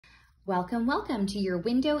Welcome, welcome to your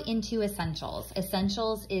window into Essentials.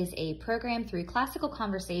 Essentials is a program through Classical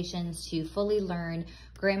Conversations to fully learn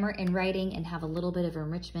grammar and writing and have a little bit of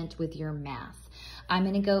enrichment with your math. I'm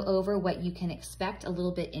going to go over what you can expect a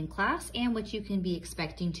little bit in class and what you can be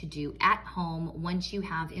expecting to do at home once you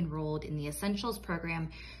have enrolled in the Essentials program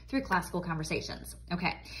through Classical Conversations.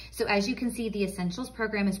 Okay, so as you can see, the Essentials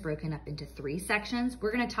program is broken up into 3 sections.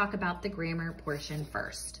 We're going to talk about the grammar portion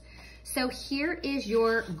first. So here is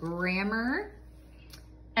your grammar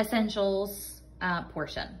essentials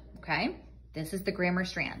portion, okay? This is the grammar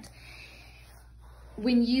strand.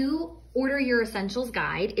 When you order your essentials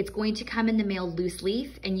guide, it's going to come in the mail loose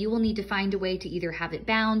leaf, and you will need to find a way to either have it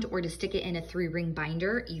bound or to stick it in a 3-ring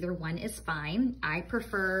binder. Either one is fine. I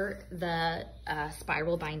prefer the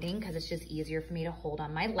spiral binding because it's just easier for me to hold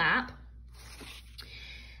on my lap.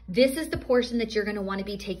 This is the portion that you're going to want to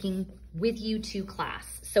be taking with you to class.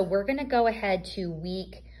 So we're going to go ahead to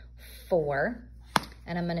week 4,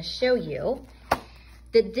 and I'm going to show you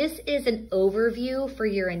that this is an overview for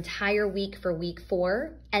your entire week for week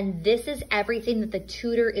 4, and this is everything that the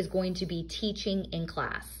tutor is going to be teaching in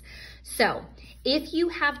class. So if you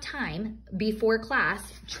have time before class,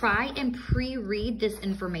 try and pre-read this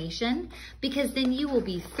information, because then you will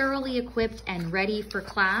be thoroughly equipped and ready for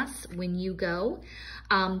class when you go.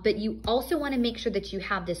 But you also want to make sure that you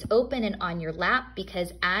have this open and on your lap,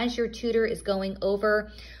 because as your tutor is going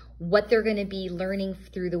over what they're going to be learning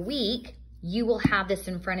through the week, you will have this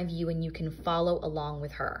in front of you and you can follow along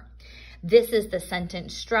with her. This is the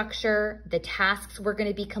sentence structure, the tasks we're going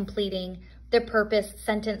to be completing, the purpose,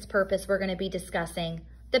 sentence purpose we're going to be discussing,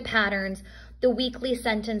 the patterns, the weekly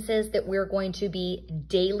sentences that we're going to be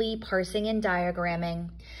daily parsing and diagramming,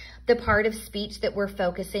 the part of speech that we're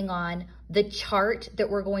focusing on, the chart that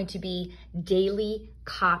we're going to be daily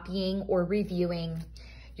copying or reviewing,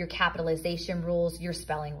 your capitalization rules, your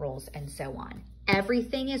spelling rules, and so on.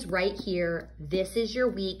 Everything is right here. This is your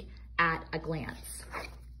week at a glance.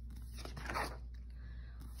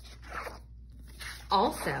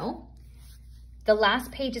 Also, the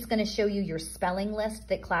last page is going to show you your spelling list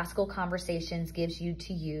that Classical Conversations gives you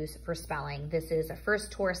to use for spelling. This is a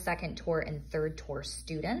first tour, second tour, and third tour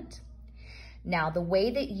student. Now, the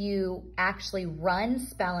way that you actually run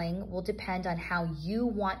spelling will depend on how you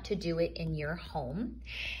want to do it in your home.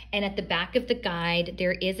 And at the back of the guide,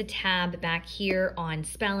 there is a tab back here on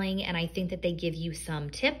spelling, and I think that they give you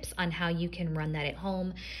some tips on how you can run that at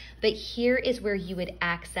home. But here is where you would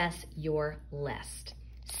access your list.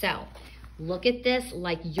 So look at this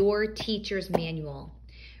like your teacher's manual.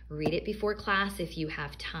 Read it before class if you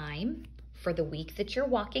have time for the week that you're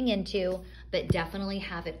walking into, but definitely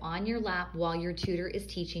have it on your lap while your tutor is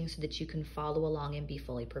teaching so that you can follow along and be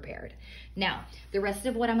fully prepared. Now, the rest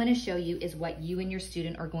of what I'm going to show you is what you and your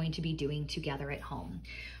student are going to be doing together at home.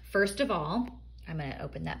 First of all, I'm going to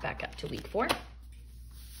open that back up to week 4.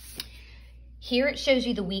 Here it shows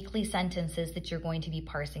you the weekly sentences that you're going to be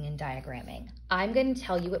parsing and diagramming. I'm going to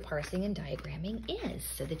tell you what parsing and diagramming is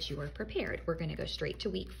so that you are prepared. We're going to go straight to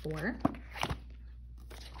week 4.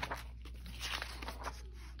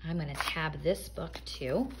 I'm going to tab this book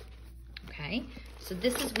too. Okay, so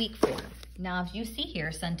this is week 4. Now, as you see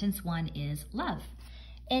here, sentence 1 is love.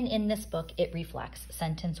 And in this book, it reflects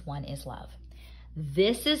sentence 1 is love.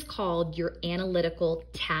 This is called your analytical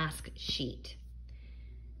task sheet.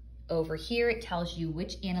 Over here, it tells you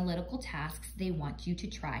which analytical tasks they want you to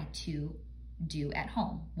try to do at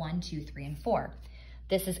home. 1, 2, 3, and 4.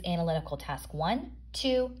 This is analytical task 1,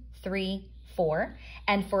 2, 3, 4.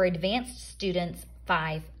 And for advanced students,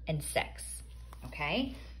 5 and 6,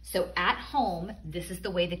 okay? So at home, this is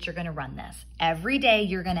the way that you're gonna run this. Every day,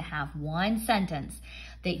 you're gonna have one sentence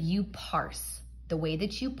that you parse. The way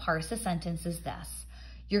that you parse a sentence is this.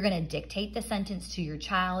 You're gonna dictate the sentence to your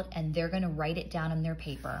child, and they're gonna write it down on their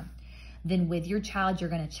paper. Then with your child, you're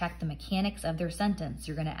gonna check the mechanics of their sentence.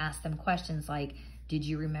 You're gonna ask them questions like, did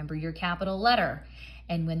you remember your capital letter?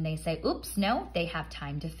 And when they say, oops, no, they have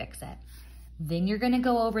time to fix it. Then you're gonna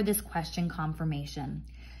go over this question confirmation.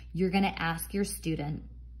 You're gonna ask your student,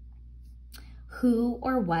 who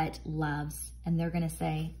or what loves? And they're gonna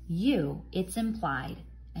say, you, it's implied.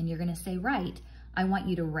 And you're gonna say, right, I want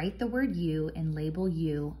you to write the word you and label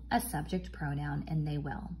you a subject pronoun, and they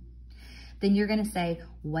will. Then you're gonna say,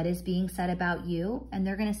 what is being said about you? And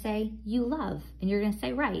they're gonna say, you love. And you're gonna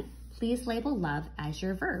say, right, please label love as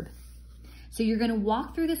your verb. So you're gonna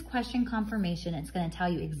walk through this question confirmation. It's gonna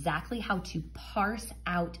tell you exactly how to parse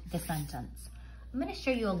out the sentence. I'm gonna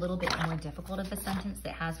show you a little bit more difficult of a sentence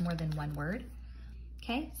that has more than one word.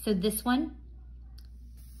 Okay, so this one,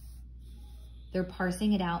 they're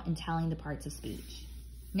parsing it out and telling the parts of speech.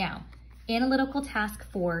 Now, Analytical task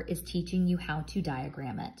 4 is teaching you how to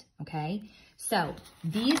diagram it, okay? So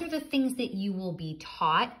these are the things that you will be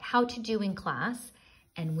taught how to do in class.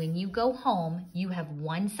 And when you go home, you have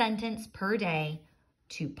 1 sentence per day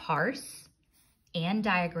to parse and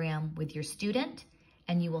diagram with your student,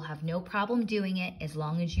 and you will have no problem doing it as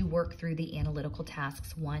long as you work through the analytical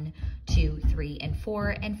tasks 1, 2, 3, and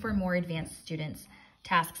 4. And for more advanced students,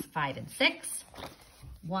 tasks 5 and 6.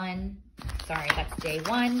 That's day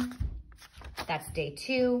 1, that's day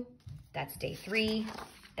 2, that's day 3,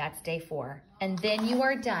 that's day 4. And then you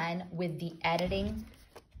are done with the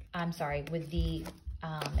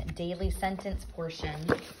daily sentence portion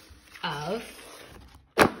of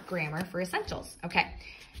grammar for essentials. Okay,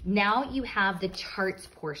 now you have the charts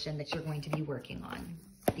portion that you're going to be working on.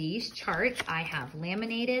 These charts I have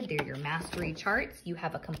laminated. They're your mastery charts. You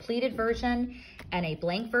have a completed version and a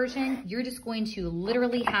blank version. You're just going to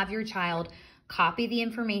literally have your child copy the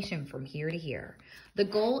information from here to here. The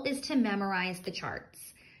goal is to memorize the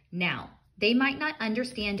charts. Now, they might not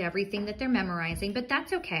understand everything that they're memorizing, but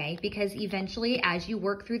that's okay, because eventually as you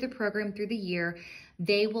work through the program through the year,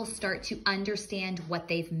 they will start to understand what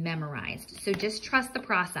they've memorized. So just trust the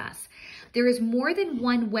process. There is more than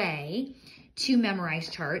one way to memorize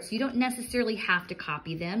charts. You don't necessarily have to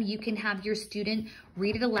copy them. You can have your student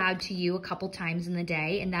read it aloud to you a couple times in the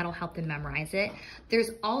day, and that'll help them memorize it. There's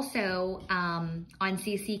also, on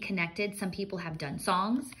CC Connected, some people have done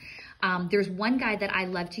songs. There's one guy that I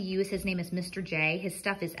love to use. His name is Mr. J. His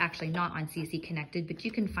stuff is actually not on CC Connected, but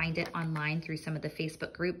you can find it online through some of the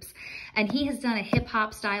Facebook groups. And he has done a hip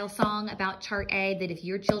hop style song about chart A that if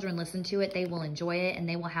your children listen to it, they will enjoy it, and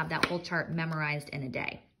they will have that whole chart memorized in a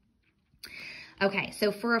day. Okay,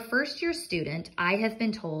 so for a first-year student, I have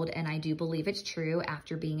been told, and I do believe it's true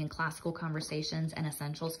after being in classical conversations and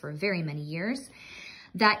essentials for very many years,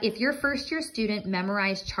 that if your first-year student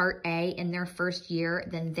memorized chart A in their first year,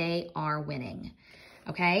 then they are winning,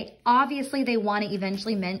 okay? Obviously, they want to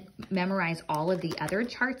eventually memorize all of the other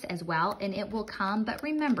charts as well, and it will come, but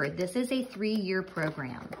remember, this is a 3-year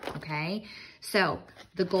program, okay? So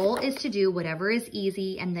the goal is to do whatever is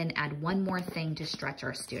easy and then add one more thing to stretch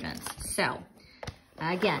our students. So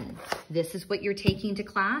again, this is what you're taking to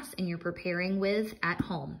class and you're preparing with at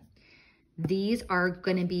home. These are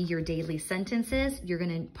going to be your daily sentences. You're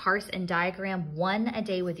going to parse and diagram 1 a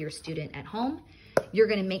day with your student at home. You're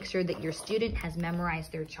going to make sure that your student has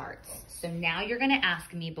memorized their charts. So now you're going to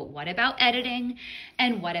ask me, but what about editing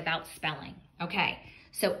and what about spelling? Okay,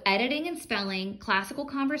 so editing and spelling, Classical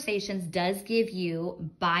Conversations does give you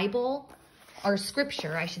Bible or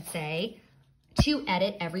scripture, I should say, to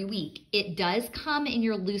edit every week. It does come in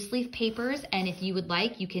your loose leaf papers, and if you would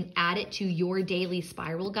like, you can add it to your daily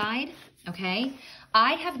spiral guide, okay?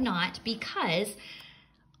 I have not, because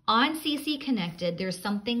on CC Connected, there's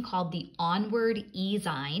something called the Onward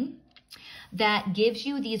e-Zine that gives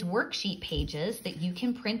you these worksheet pages that you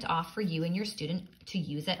can print off for you and your student to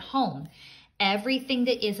use at home. Everything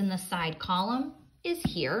that is in the side column is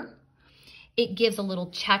here. It gives a little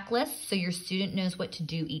checklist so your student knows what to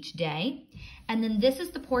do each day. And then this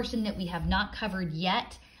is the portion that we have not covered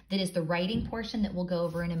yet, that is the writing portion that we'll go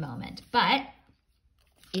over in a moment. But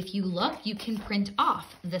if you look, you can print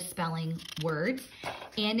off the spelling words,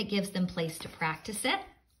 and it gives them place to practice it.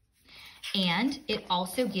 And it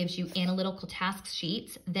also gives you analytical task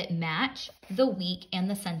sheets that match the week and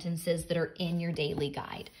the sentences that are in your daily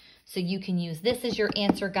guide. So you can use this as your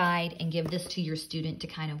answer guide and give this to your student to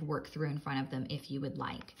kind of work through in front of them if you would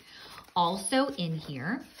like. Also in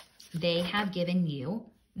here, they have given you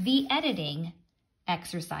the editing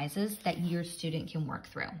exercises that your student can work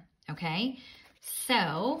through, okay?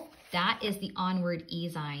 So that is the Onward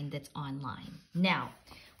e-Zine that's online. Now,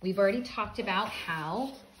 we've already talked about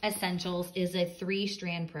how Essentials is a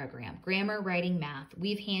 3-strand program: grammar, writing, math.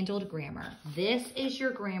 We've handled grammar. This is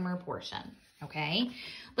your grammar portion, okay?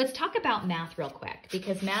 Let's talk about math real quick,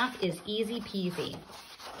 because math is easy peasy.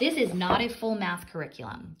 This is not a full math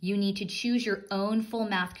curriculum. You need to choose your own full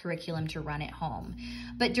math curriculum to run at home.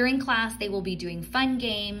 But during class, they will be doing fun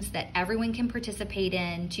games that everyone can participate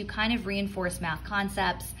in to kind of reinforce math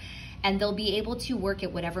concepts, and they'll be able to work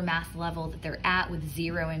at whatever math level that they're at with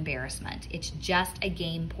 0 embarrassment. It's just a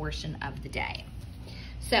game portion of the day.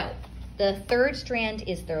 So the 3rd strand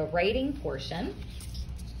is the writing portion,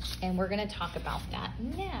 and we're gonna talk about that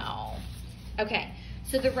now. Okay,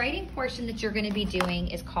 so the writing portion that you're gonna be doing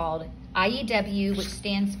is called IEW, which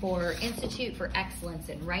stands for Institute for Excellence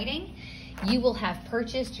in Writing. You will have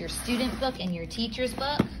purchased your student book and your teacher's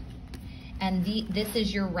book, and this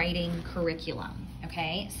is your writing curriculum.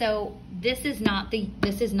 Okay, so this is not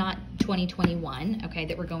 2021, okay,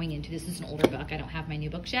 that we're going into. This is an older book. I don't have my new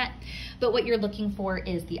books yet. But what you're looking for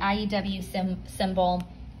is the IEW symbol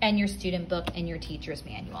and your student book and your teacher's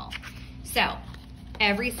manual. So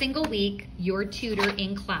every single week, your tutor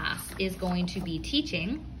in class is going to be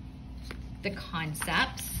teaching the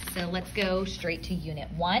concepts. So let's go straight to Unit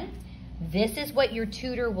 1. This is what your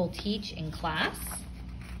tutor will teach in class,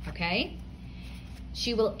 okay?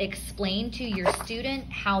 She will explain to your student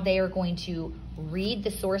how they are going to read the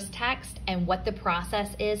source text and what the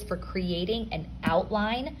process is for creating an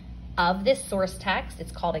outline of this source text.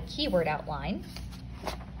 It's called a keyword outline.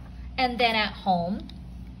 And then at home,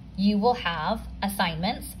 you will have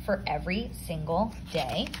assignments for every single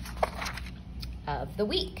day of the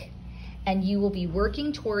week. And you will be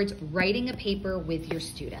working towards writing a paper with your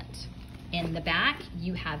student. In the back,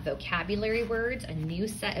 you have vocabulary words, a new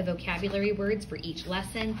set of vocabulary words for each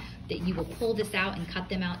lesson that you will pull this out and cut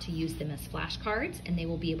them out to use them as flashcards, and they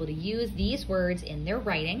will be able to use these words in their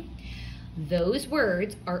writing. Those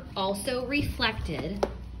words are also reflected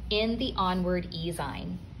in the Onward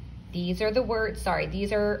e-Zine. These are the words,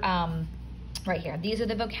 these are right here. These are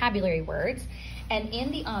the vocabulary words. And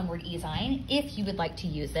in the Onward e-Zine, if you would like to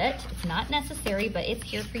use it, it's not necessary, but it's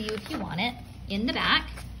here for you if you want it, in the back,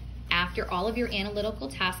 after all of your analytical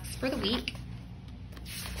tasks for the week,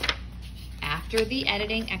 after the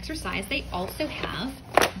editing exercise, they also have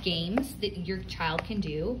games that your child can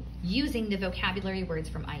do using the vocabulary words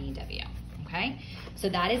from IEW, okay? So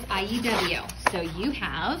that is IEW. So you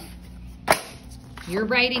have your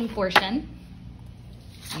writing portion,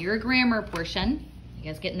 your grammar portion. You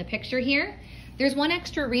guys getting the picture here? There's one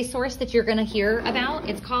extra resource that you're gonna hear about.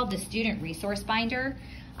 It's called the Student Resource Binder.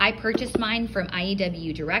 I purchased mine from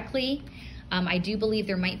IEW directly. I do believe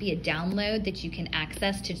there might be a download that you can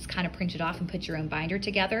access to just kind of print it off and put your own binder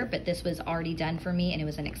together, but this was already done for me and it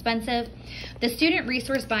was inexpensive. The Student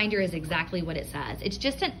Resource Binder is exactly what it says. It's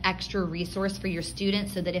just an extra resource for your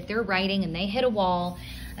students so that if they're writing and they hit a wall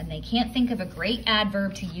and they can't think of a great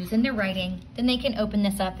adverb to use in their writing, then they can open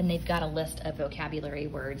this up and they've got a list of vocabulary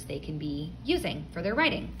words they can be using for their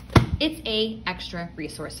writing. It's an extra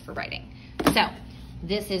resource for writing. So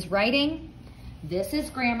this is writing, this is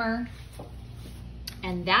grammar,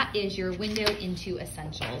 and that is your window into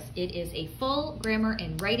essentials. It is a full grammar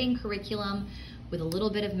and writing curriculum with a little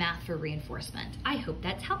bit of math for reinforcement. I hope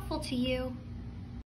that's helpful to you.